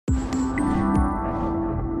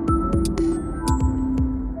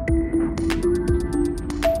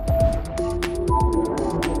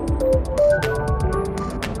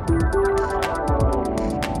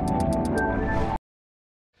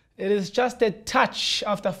It is just a touch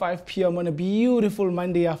after 5 p.m. on a beautiful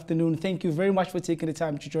Monday afternoon. Thank you very much for taking the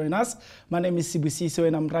time to join us. My name is Sibusiso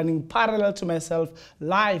and I'm running parallel to myself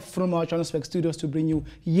live from our Johannesburg studios to bring you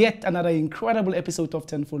yet another incredible episode of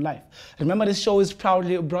Tenfold Life. Remember, this show is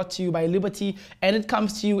proudly brought to you by Liberty and it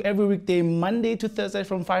comes to you every weekday, Monday to Thursday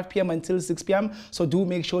from 5 p.m. until 6 p.m. So do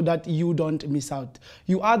make sure that you don't miss out.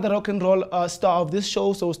 You are the rock and roll star of this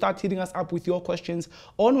show, so start hitting us up with your questions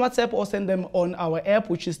on WhatsApp or send them on our app,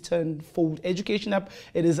 which is Tenfold Education app.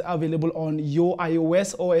 It is available on your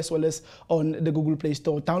iOS or as well as on the Google Play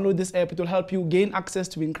Store. Download this app. It will help you gain access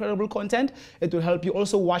to incredible content. It will help you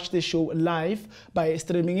also watch the show live by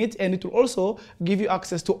streaming it, and it will also give you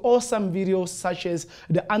access to awesome videos such as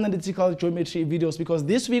the analytical geometry videos, because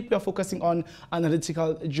this week we are focusing on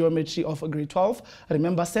analytical geometry of grade 12.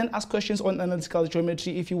 Remember, send us questions on analytical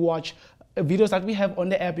geometry. If you watch videos that we have on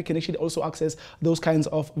the app, you can actually also access those kinds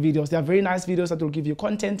of videos. They are very nice videos that will give you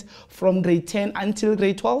content from grade 10 until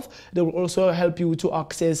grade 12. They will also help you to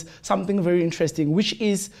access something very interesting, which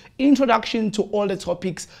is introduction to all the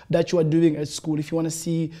topics that you are doing at school. If you want to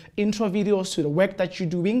see intro videos to the work that you're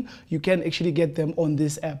doing, you can actually get them on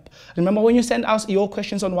this app. Remember, when you send us your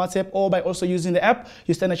questions on WhatsApp or by also using the app,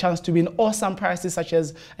 you stand a chance to win awesome prizes such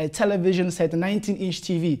as a television set, a 19-inch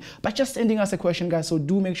TV, by just sending us a question, guys. So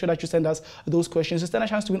do make sure that you send us those questions. You stand a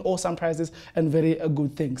chance to win awesome prizes and very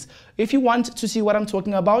good things. If you want to see what I'm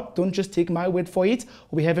talking about, don't just take my word for it.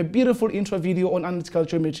 We have a beautiful intro video on analytical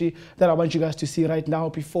geometry that I want you guys to see right now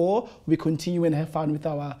before we continue and have fun with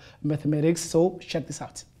our mathematics. So check this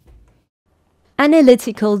out.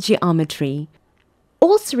 Analytical geometry,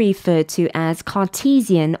 also referred to as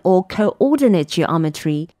Cartesian or coordinate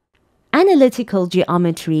geometry. Analytical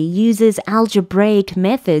geometry uses algebraic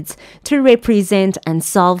methods to represent and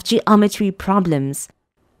solve geometry problems.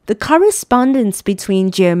 The correspondence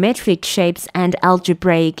between geometric shapes and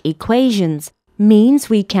algebraic equations means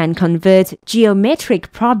we can convert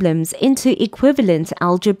geometric problems into equivalent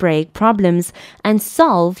algebraic problems and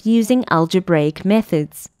solve using algebraic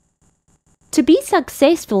methods. To be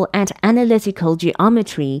successful at analytical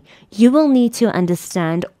geometry, you will need to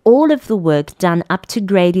understand all of the work done up to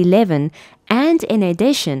grade 11 and, in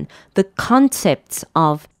addition, the concepts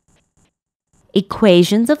of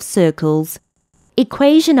equations of circles,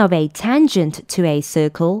 equation of a tangent to a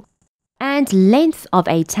circle, and length of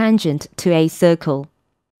a tangent to a circle.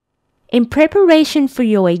 In preparation for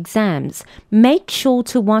your exams, make sure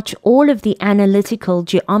to watch all of the analytical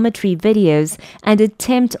geometry videos and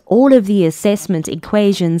attempt all of the assessment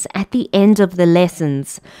equations at the end of the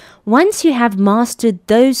lessons. Once you have mastered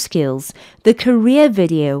those skills, the career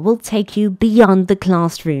video will take you beyond the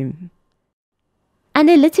classroom.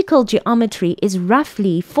 Analytical geometry is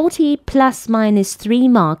roughly 40 plus minus 3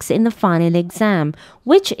 marks in the final exam,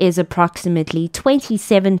 which is approximately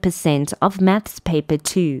 27% of Maths Paper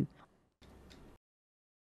 2.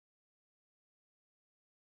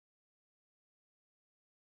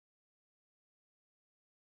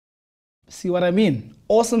 See what I mean?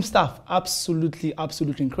 Awesome stuff. Absolutely,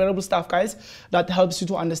 absolutely incredible stuff, guys. That helps you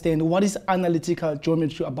to understand what is analytical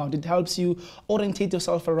geometry about. It helps you orientate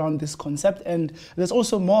yourself around this concept. And there's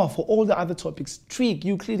also more for all the other topics. Trig,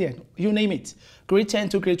 Euclidean, you name it. Grade 10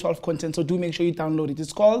 to grade 12 content. So do make sure you download it.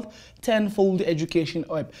 It's called Tenfold Education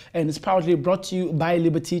app. And it's proudly brought to you by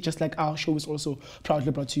Liberty, just like our show is also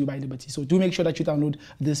proudly brought to you by Liberty. So do make sure that you download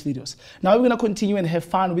these videos. Now we're going to continue and have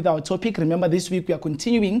fun with our topic. Remember, this week we are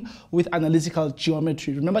continuing with analytical geometry.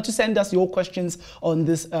 Remember to send us your questions on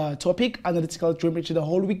this topic, analytical geometry, the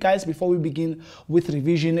whole week, guys, before we begin with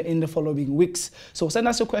revision in the following weeks. So send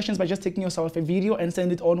us your questions by just taking yourself a video and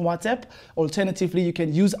send it on WhatsApp. Alternatively, you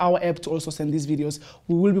can use our app to also send these videos.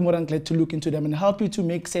 We will be more than glad to look into them and help you to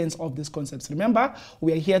make sense of these concepts. Remember,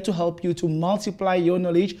 we are here to help you to multiply your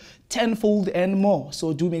knowledge tenfold and more.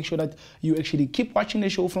 So do make sure that you actually keep watching the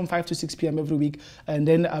show from 5 to 6 p.m. every week and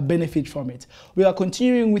then benefit from it. We are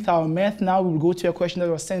continuing with our math now. We will go to a question that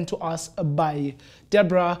was sent to us by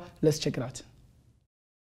Deborah. Let's check it out.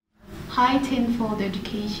 Hi Tenfold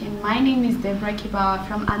Education, my name is Deborah Kibawa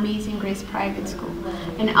from Amazing Grace Private School,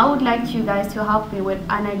 and I would like you guys to help me with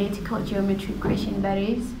analytical geometry question, that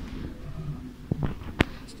is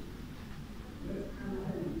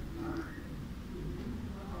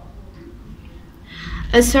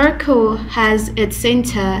a circle has its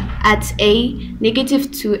center at a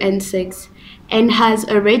 -2 and 6 and has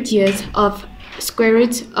a radius of square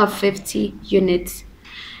root of 50 units.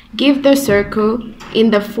 Give the circle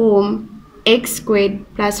in the form x squared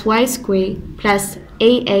plus y squared plus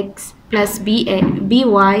ax plus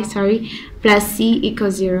by plus c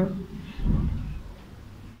equals 0.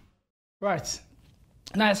 Right.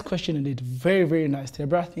 Nice question indeed. Very, very nice,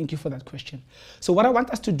 Deborah. Thank you for that question. So what I want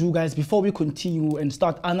us to do, guys, before we continue and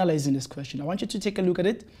start analyzing this question, I want you to take a look at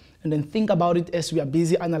it and then think about it as we are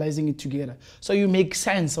busy analyzing it together. So you make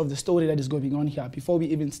sense of the story that is going on here before we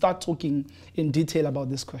even start talking in detail about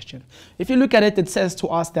this question. If you look at it, it says to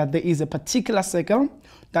us that there is a particular circle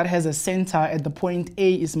that has a center at the point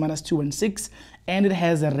A is -2 and 6, and it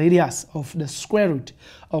has a radius of the square root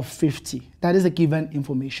of 50. That is a given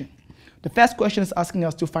information. The first question is asking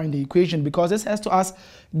us to find the equation because it says to us,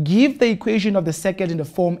 give the equation of the circle in the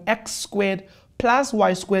form x squared plus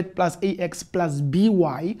y squared plus ax plus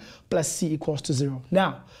by plus c equals to 0.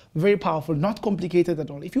 Now, very powerful, not complicated at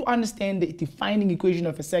all. If you understand the defining equation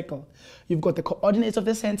of a circle, you've got the coordinates of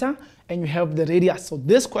the center and you have the radius. So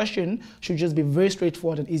this question should just be very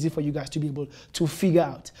straightforward and easy for you guys to be able to figure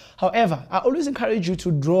out. However, I always encourage you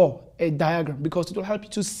to draw a diagram because it will help you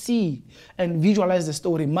to see and visualize the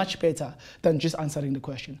story much better than just answering the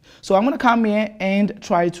question. So I'm going to come here and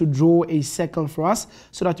try to draw a circle for us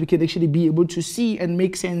so that we can actually be able to see and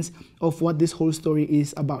make sense of what this whole story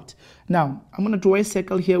is about. Now, I'm going to draw a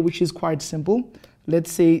circle here which is quite simple.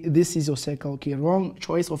 Let's say this is your circle. Okay, wrong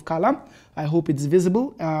choice of color. I hope it's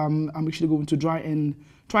visible. I'm actually going to try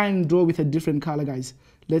and draw with a different color, guys.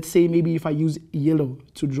 Let's say maybe if I use yellow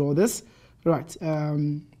to draw this. Right.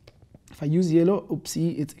 If I use yellow,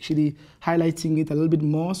 oopsie, it's actually highlighting it a little bit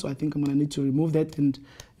more. So I think I'm going to need to remove that and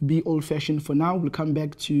be old-fashioned for now. We'll come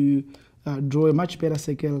back to draw a much better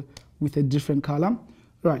circle with a different color.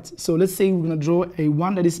 Right, so let's say we're going to draw a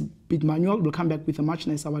one that is a bit manual. We'll come back with a much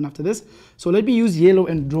nicer one after this. So let me use yellow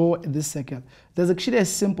and draw this circle. There's actually a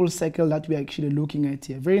simple circle that we're actually looking at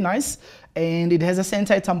here. Very nice. And it has a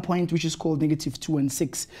center at some point which is called -2 and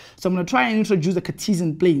 6. So I'm going to try and introduce a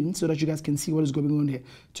Cartesian plane so that you guys can see what is going on here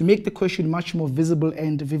to make the question much more visible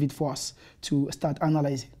and vivid for us to start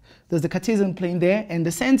analyzing. There's the Cartesian plane there, and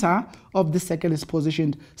the center of the circle is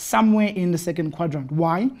positioned somewhere in the second quadrant.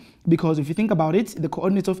 Why? Because if you think about it, the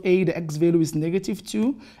coordinates of A, the x value is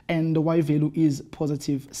 -2, and the y value is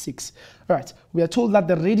 +6. All right, we are told that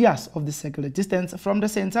the radius of the circle, the distance from the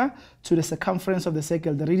center to the circumference of the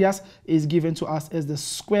circle, the radius is given to us as the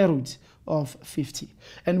square root of 50.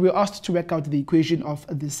 And we're asked to work out the equation of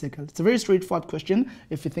this circle. It's a very straightforward question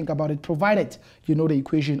if you think about it, provided you know the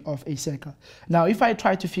equation of a circle. Now, if I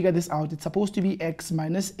try to figure this out, it's supposed to be x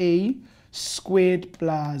minus a squared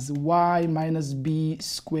plus y minus b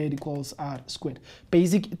squared equals r squared.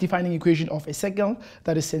 Basic defining equation of a circle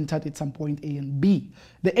that is centered at some point A and B.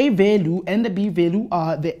 The a value and the b value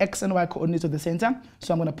are the x and y coordinates of the center.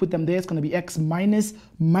 So I'm going to put them there. It's going to be x minus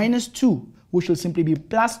 -2, which will simply be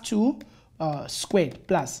 +2 squared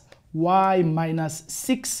plus y minus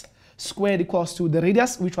 6 squared equals to the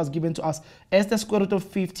radius, which was given to us as the square root of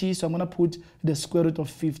 50. So I'm going to put the square root of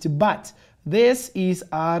 50, but this is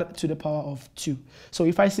r to the power of 2. So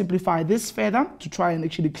if I simplify this further to try and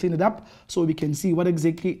actually clean it up so we can see what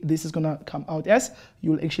exactly this is going to come out as,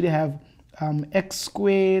 you'll actually have x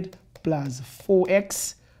squared plus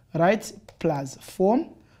 4x, right, plus 4,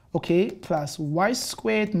 okay, plus y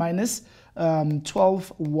squared minus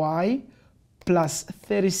 12y plus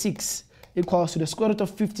 36 equals to the square root of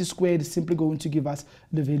 50 squared is simply going to give us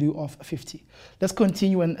the value of 50. Let's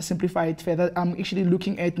continue and simplify it further. I'm actually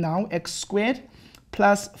looking at now x squared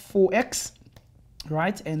plus 4x,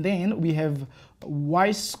 right? And then we have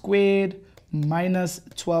y squared minus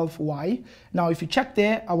 12y. Now, if you check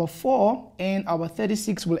there, our 4 and our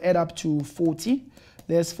 36 will add up to 40.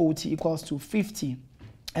 There's 40 equals to 50.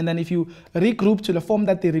 And then if you regroup to the form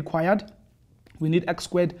that they required, we need x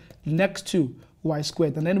squared next to y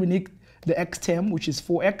squared. And then we need the x term, which is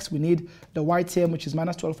 4x. We need the y term, which is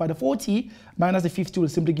minus 12y. The 40 minus the 50 will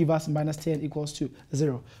simply give us minus 10 equals to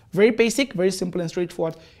 0. Very basic, very simple and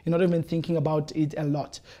straightforward. You're not even thinking about it a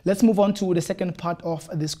lot. Let's move on to the second part of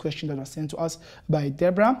this question that was sent to us by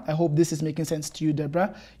Deborah. I hope this is making sense to you,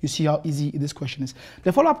 Deborah. You see how easy this question is.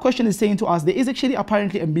 The follow-up question is saying to us, there is actually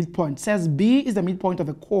apparently a midpoint. It says B is the midpoint of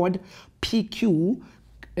a chord PQ,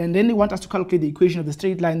 and then they want us to calculate the equation of the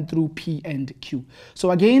straight line through P and Q.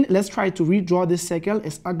 So again, let's try to redraw this circle,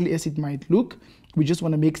 as ugly as it might look. We just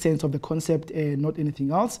want to make sense of the concept and not anything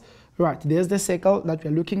else. Right, there's the circle that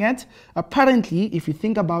we're looking at. Apparently, if you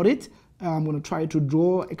think about it, I'm going to try to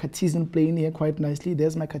draw a Cartesian plane here quite nicely.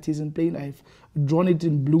 There's my Cartesian plane. I've drawn it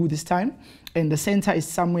in blue this time. And the center is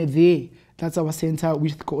somewhere there. That's our center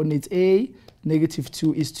with coordinates A,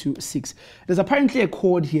 -2 is to 6. There's apparently a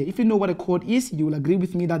chord here. If you know what a chord is, you will agree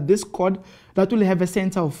with me that this chord that will have a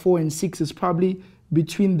center of 4 and 6 is probably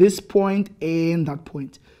between this point and that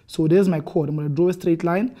point. So there's my chord. I'm going to draw a straight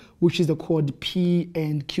line, which is the chord P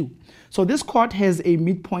and Q. So this chord has a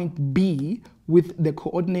midpoint B, with the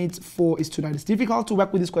coordinates 4 is to 9. It's difficult to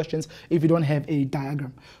work with these questions if you don't have a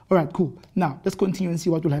diagram. All right, cool. Now, let's continue and see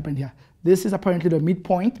what will happen here. This is apparently the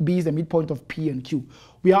midpoint. B is the midpoint of P and Q.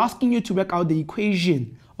 We are asking you to work out the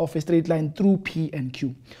equation of a straight line through P and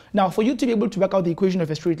Q. Now, for you to be able to work out the equation of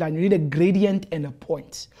a straight line, you need a gradient and a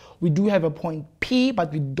point. We do have a point P,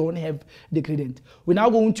 but we don't have the gradient. We're now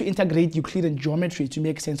going to integrate Euclidean geometry to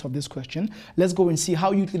make sense of this question. Let's go and see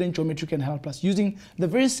how Euclidean geometry can help us using the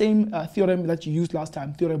very same theorem that you used last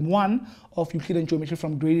time, theorem 1 of Euclidean geometry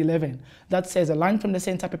from grade 11. That says a line from the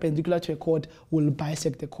center perpendicular to a chord will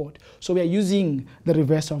bisect the chord. So we are using the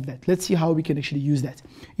reverse of that. Let's see how we can actually use that.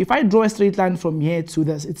 If I draw a straight line from here to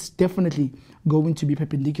this, it's definitely going to be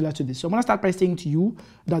perpendicular to this. So I'm going to start by saying to you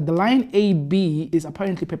that the line AB is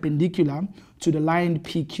apparently perpendicular to the line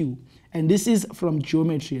PQ. And this is from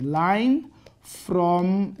geometry. Line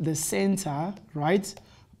from the center, right,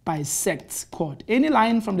 bisects chord. Any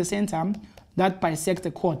line from the center that bisects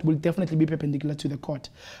the chord will definitely be perpendicular to the chord.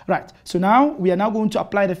 Right, so now we are now going to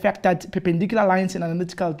apply the fact that perpendicular lines in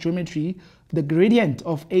analytical geometry, the gradient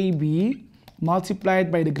of AB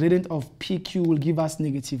multiplied by the gradient of PQ will give us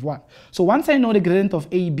 -1. So once I know the gradient of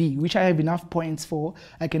AB, which I have enough points for,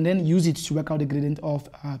 I can then use it to work out the gradient of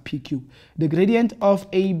PQ. The gradient of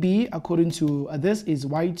AB, according to this, is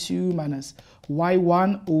y2 minus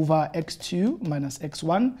y1 over x2 minus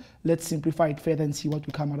x1. Let's simplify it further and see what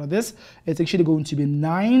will come out of this. It's actually going to be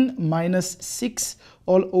 9 minus 6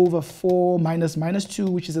 all over 4 minus -2,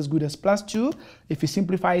 which is as good as +2. If you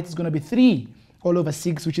simplify it, it's going to be 3 all over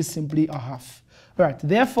 6, which is simply a half. Right,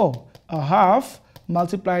 therefore, a half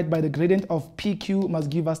multiplied by the gradient of PQ must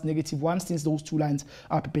give us -1 since those two lines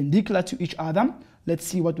are perpendicular to each other. Let's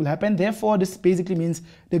see what will happen. Therefore, this basically means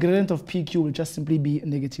the gradient of PQ will just simply be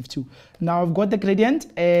 -2. Now, I've got the gradient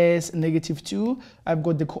as -2. I've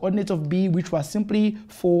got the coordinates of B, which was simply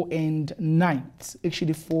 4 and 9. It's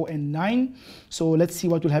actually 4 and 9. So let's see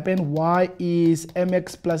what will happen. Y is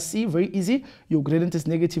mx plus c. Very easy. Your gradient is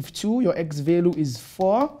 -2. Your x value is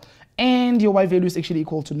 4. And your y value is actually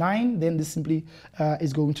equal to 9, then this simply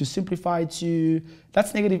is going to simplify to,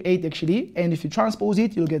 that's -8 actually, and if you transpose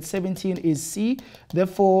it, you'll get 17 is C.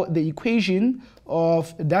 Therefore, the equation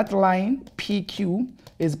of that line, PQ,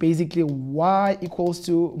 is basically y equals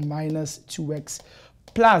to -2x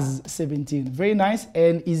plus 17. Very nice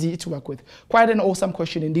and easy to work with. Quite an awesome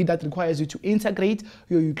question indeed that requires you to integrate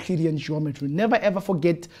your Euclidean geometry. Never ever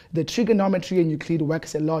forget the trigonometry and Euclid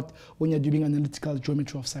works a lot when you're doing analytical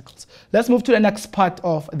geometry of circles. Let's move to the next part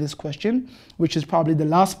of this question, which is probably the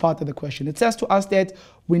last part of the question. It says to us that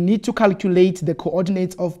we need to calculate the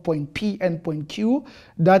coordinates of point P and point Q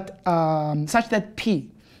that such that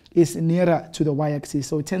P is nearer to the y-axis.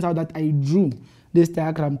 So it turns out that I drew this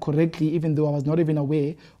diagram correctly, even though I was not even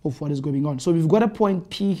aware of what is going on. So we've got a point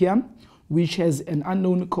P here, which has an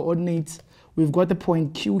unknown coordinate. We've got the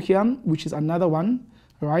point Q here, which is another one,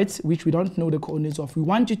 right, which we don't know the coordinates of. We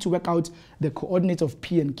want you to work out the coordinates of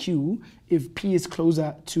P and Q if P is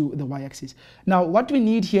closer to the y-axis. Now, what we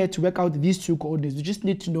need here to work out these two coordinates, we just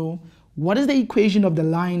need to know what is the equation of the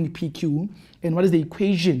line PQ and what is the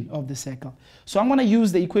equation of the circle. So I'm going to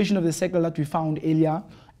use the equation of the circle that we found earlier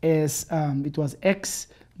as it was x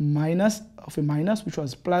minus of a minus, which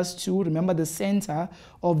was +2. Remember, the center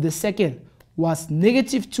of the circle was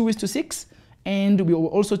 -2:6, and we were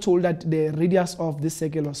also told that the radius of this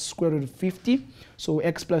circle was square root of 50. So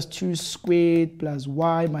x plus 2 squared plus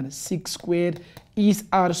y minus 6 squared is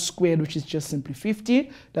r squared, which is just simply 50.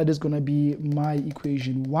 That is going to be my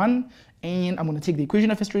equation 1. And I'm going to take the equation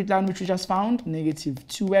of a straight line, which we just found,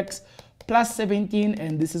 -2x plus 17,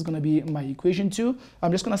 and this is going to be my equation 2.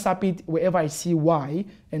 I'm just going to sub it wherever I see y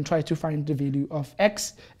and try to find the value of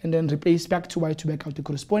x, and then replace back to y to work out the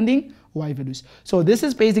corresponding y values. So this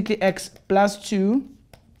is basically x plus 2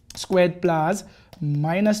 squared plus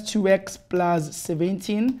minus 2x plus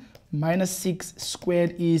 17 minus 6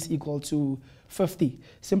 squared is equal to 50.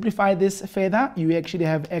 Simplify this further, you actually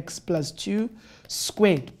have x plus 2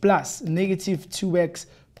 squared plus -2x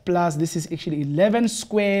plus this is actually 11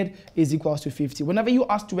 squared is equals to 50. Whenever you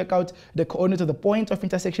ask to work out the coordinate of the point of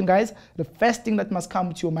intersection, guys, the first thing that must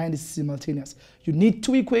come to your mind is simultaneous. You need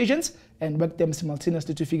two equations and work them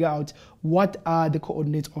simultaneously to figure out what are the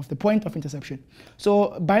coordinates of the point of intersection.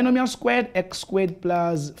 So binomial squared, x squared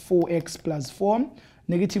plus 4x plus 4.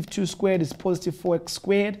 -2 squared is positive 4x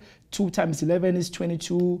squared. 2 times 11 is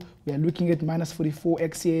 22. We are looking at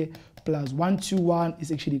 -44x here. Plus 121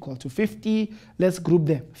 is actually equal to 50. Let's group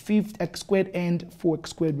them. 5x squared and 4x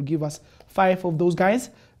squared will give us 5 of those guys.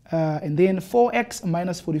 And then 4x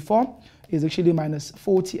minus 44 is actually minus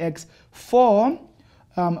 40x. 4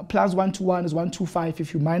 plus 121 is 125.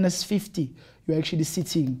 If you minus 50, you're actually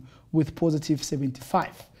sitting with positive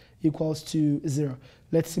 75 equals to 0.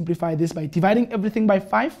 Let's simplify this by dividing everything by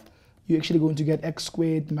 5. You're actually going to get x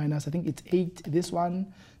squared minus, I think it's 8, this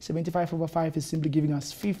one. 75 over 5 is simply giving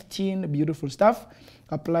us 15. Beautiful stuff.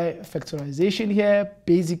 Apply factorization here.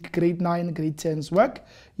 Basic grade 9, grade 10's work.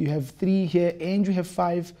 You have 3 here and you have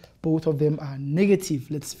 5. Both of them are negative.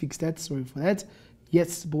 Let's fix that. Sorry for that.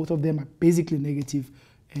 Yes, both of them are basically negative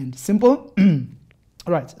and simple.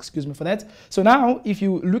 All right, excuse me for that. So now, if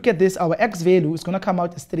you look at this, our x value is going to come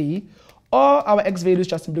out as 3, or our x value is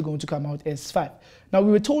just simply going to come out as 5. Now,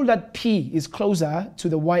 we were told that P is closer to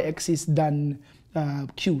the y-axis than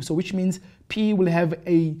Q, so which means P will have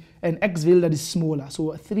an x value that is smaller.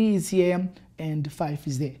 So 3 is here and 5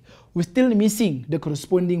 is there. We're still missing the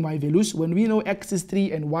corresponding y values. When we know x is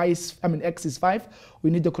 3 and x is 5, we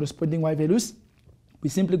need the corresponding y values. We're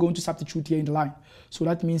simply going to substitute here in the line. So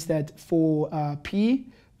that means that for P,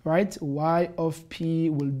 right, y of P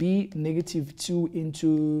will be negative 2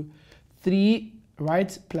 into 3,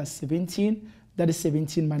 right, plus 17. That is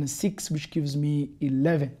 17 minus 6, which gives me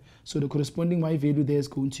 11. So the corresponding y value there is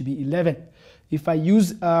going to be 11. If I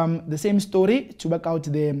use the same story to work out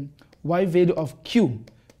the y value of Q,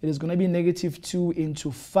 it is going to be negative 2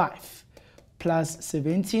 into 5 plus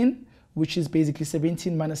 17, which is basically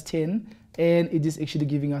 17 minus 10, and it is actually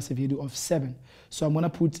giving us a value of 7. So I'm going to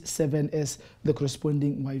put 7 as the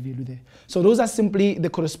corresponding y value there. So those are simply the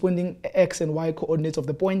corresponding x and y coordinates of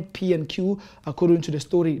the point P and Q according to the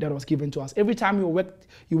story that was given to us. Every time you're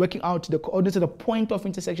working out the coordinates of the point of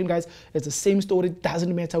intersection, guys, it's the same story. It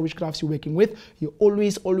doesn't matter which graphs you're working with. You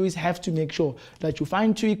always have to make sure that you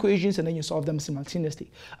find 2 equations and then you solve them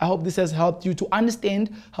simultaneously. I hope this has helped you to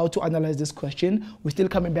understand how to analyze this question. We're still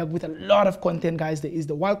coming back with a lot of content, guys. There is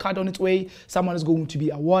the wildcard on its way. Someone is going to be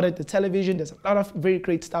awarded the television. There's a lot of very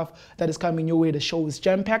great stuff that is coming your way. The show is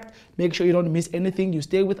jam-packed. Make sure you don't miss anything. You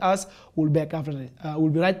stay with us. We'll be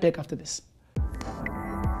right back after this.